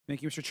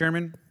Thank you, Mr.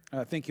 Chairman.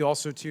 Thank you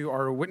also to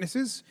our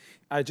witnesses.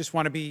 I just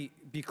want to be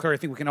clear. I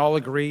think we can all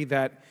agree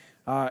that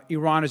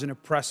Iran is an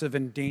oppressive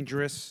and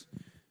dangerous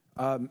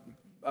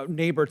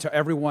neighbor to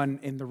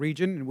everyone in the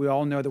region, and we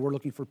all know that we're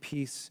looking for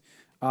peace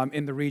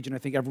in the region. I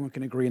think everyone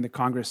can agree in the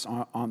Congress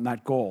on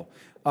that goal.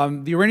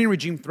 The Iranian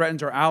regime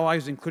threatens our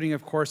allies, including,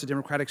 of course, the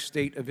democratic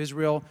state of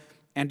Israel,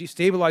 and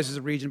destabilizes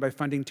the region by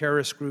funding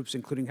terrorist groups,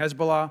 including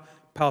Hezbollah,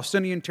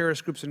 Palestinian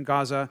terrorist groups in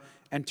Gaza,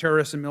 and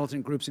terrorist and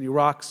militant groups in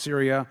Iraq,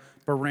 Syria,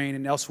 Bahrain,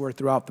 and elsewhere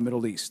throughout the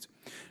Middle East.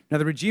 Now,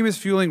 the regime is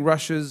fueling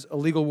Russia's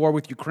illegal war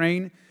with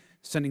Ukraine,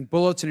 sending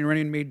bullets and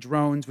Iranian-made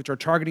drones, which are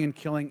targeting and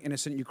killing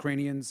innocent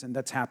Ukrainians, and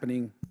that's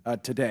happening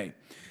today.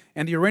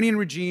 And the Iranian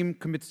regime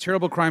commits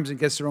terrible crimes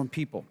against their own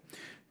people.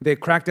 They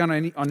crack down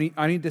on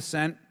any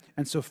dissent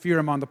and sow fear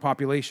among the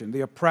population. They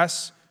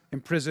oppress,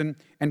 imprison,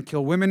 and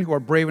kill women who are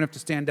brave enough to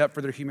stand up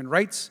for their human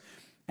rights,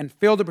 and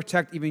fail to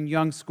protect even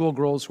young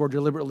schoolgirls who are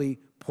deliberately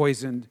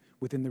poisoned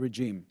within the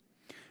regime.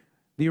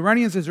 The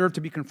Iranians deserve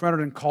to be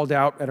confronted and called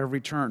out at every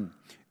turn.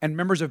 And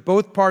members of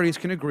both parties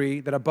can agree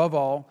that, above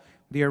all,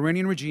 the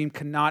Iranian regime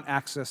cannot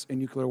access a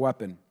nuclear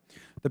weapon.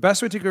 The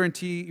best way to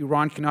guarantee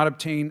Iran cannot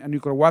obtain a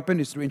nuclear weapon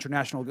is through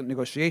international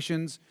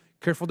negotiations,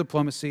 careful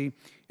diplomacy,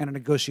 and a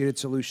negotiated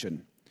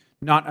solution,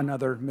 not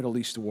another Middle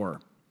East war.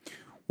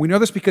 We know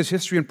this because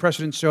history and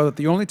precedent show that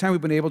the only time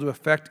we've been able to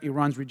affect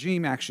Iran's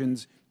regime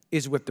actions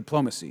is with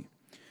diplomacy.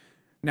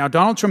 Now,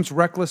 Donald Trump's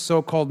reckless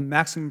so-called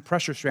maximum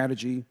pressure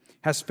strategy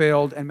has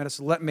failed and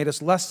made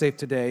us less safe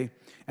today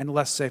and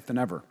less safe than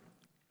ever.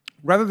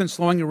 Rather than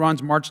slowing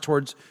Iran's march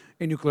towards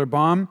a nuclear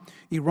bomb,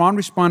 Iran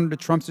responded to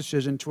Trump's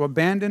decision to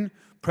abandon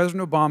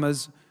President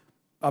Obama's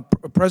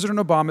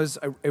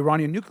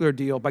Iranian nuclear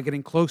deal by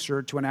getting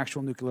closer to an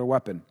actual nuclear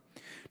weapon.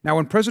 Now,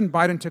 when President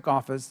Biden took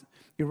office,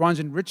 Iran's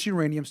enriched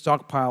uranium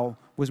stockpile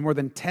was more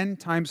than 10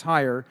 times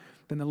higher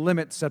than the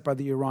limit set by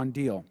the Iran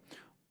deal.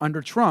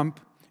 Under Trump,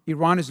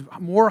 Iran has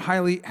more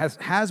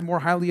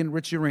highly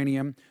enriched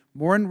uranium,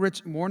 more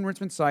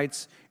enrichment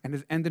sites, and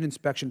has ended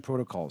inspection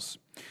protocols.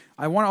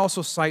 I want to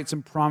also cite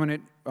some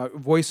prominent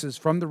voices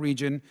from the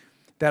region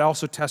that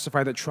also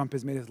testify that Trump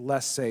has made it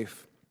less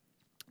safe.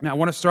 Now, I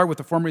want to start with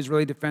the former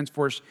Israeli Defense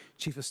Force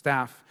Chief of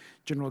Staff,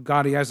 General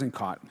Gadi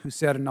Eisenkot, who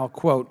said, and I'll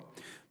quote,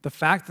 "The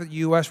fact that the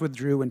U.S.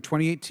 withdrew in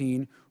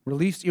 2018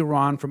 released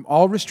Iran from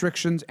all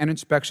restrictions and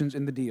inspections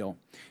in the deal,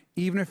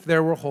 even if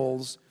there were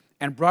holes,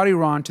 and brought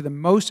Iran to the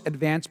most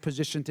advanced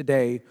position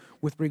today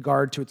with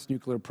regard to its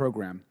nuclear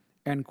program,"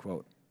 end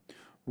quote.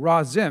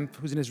 Ra Zimpf,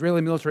 who's an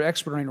Israeli military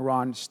expert on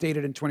Iran,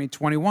 stated in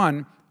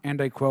 2021, and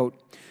I quote,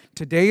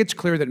 "Today it's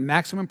clear that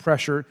maximum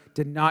pressure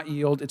did not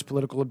yield its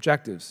political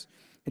objectives.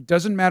 It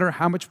doesn't matter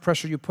how much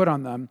pressure you put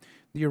on them,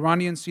 the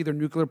Iranians see their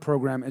nuclear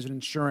program as an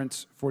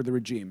insurance for the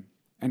regime,"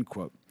 end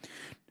quote.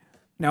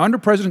 Now, under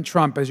President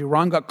Trump, as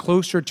Iran got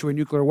closer to a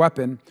nuclear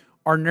weapon,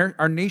 our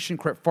nation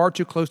crept far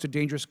too close to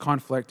dangerous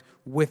conflict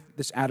with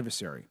this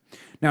adversary.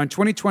 Now, in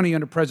 2020,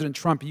 under President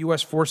Trump,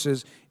 U.S.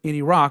 forces in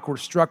Iraq were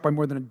struck by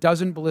more than a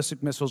dozen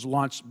ballistic missiles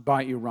launched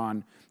by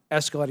Iran,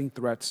 escalating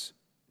threats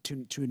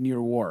to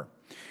near war.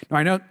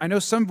 Now, I know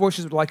some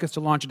voices would like us to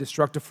launch a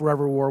destructive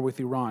forever war with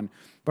Iran,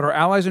 but our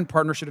allies and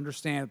partners should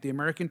understand that the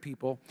American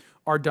people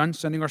are done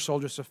sending our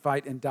soldiers to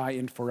fight and die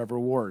in forever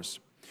wars.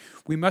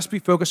 We must be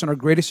focused on our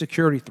greatest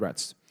security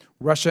threats,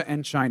 Russia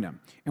and China,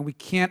 and we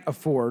can't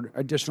afford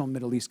additional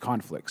Middle East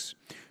conflicts.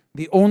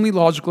 The only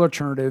logical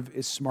alternative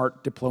is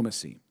smart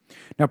diplomacy.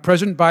 Now,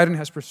 President Biden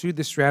has pursued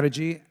this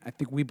strategy, I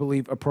think we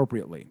believe,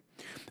 appropriately.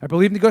 I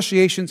believe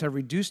negotiations have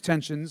reduced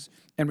tensions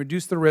and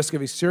reduced the risk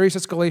of a serious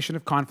escalation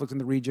of conflict in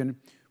the region,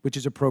 which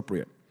is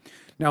appropriate.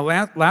 Now,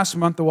 last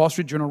month, the Wall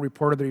Street Journal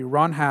reported that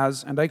Iran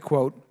has, and I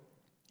quote,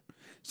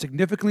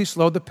 "significantly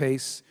slowed the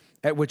pace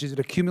at which it is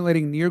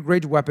accumulating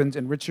near-grade weapons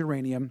and rich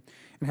uranium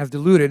and has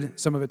diluted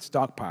some of its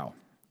stockpile,"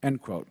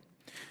 end quote.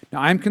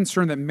 Now, I'm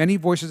concerned that many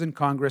voices in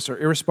Congress are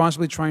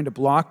irresponsibly trying to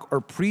block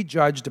or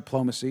prejudge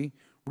diplomacy,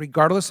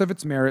 regardless of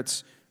its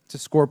merits, to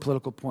score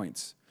political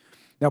points.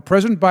 Now,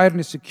 President Biden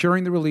is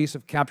securing the release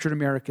of captured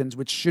Americans,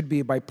 which should be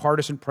a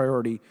bipartisan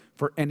priority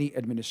for any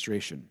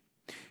administration.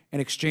 In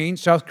exchange,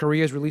 South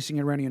Korea is releasing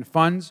Iranian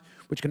funds,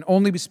 which can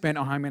only be spent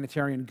on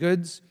humanitarian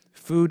goods,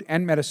 food,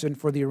 and medicine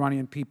for the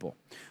Iranian people,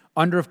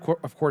 under, of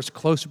course,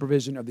 close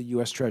supervision of the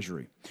U.S.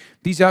 Treasury.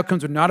 These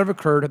outcomes would not have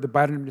occurred had the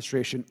Biden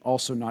administration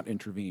also not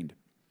intervened.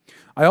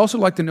 I also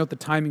like to note the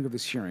timing of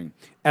this hearing,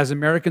 as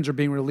Americans are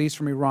being released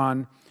from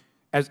Iran,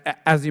 as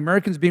the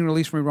Americans being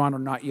released from Iran are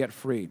not yet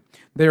free.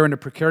 They are in a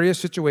precarious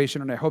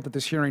situation, and I hope that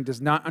this hearing does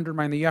not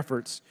undermine the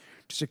efforts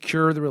to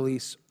secure the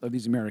release of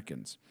these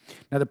Americans.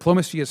 Now,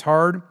 diplomacy is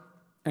hard,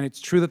 and it's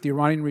true that the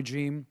Iranian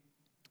regime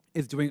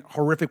is doing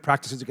horrific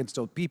practices against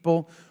those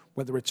people,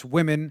 whether it's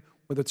women,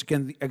 whether it's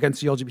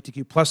against the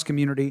LGBTQ+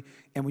 community,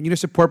 and we need to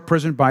support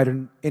President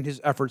Biden in his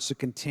efforts to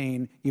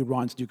contain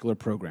Iran's nuclear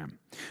program.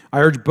 I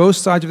urge both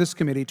sides of this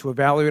committee to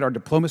evaluate our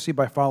diplomacy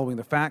by following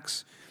the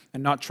facts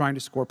and not trying to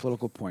score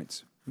political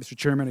points. Mr.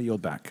 Chairman, I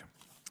yield back.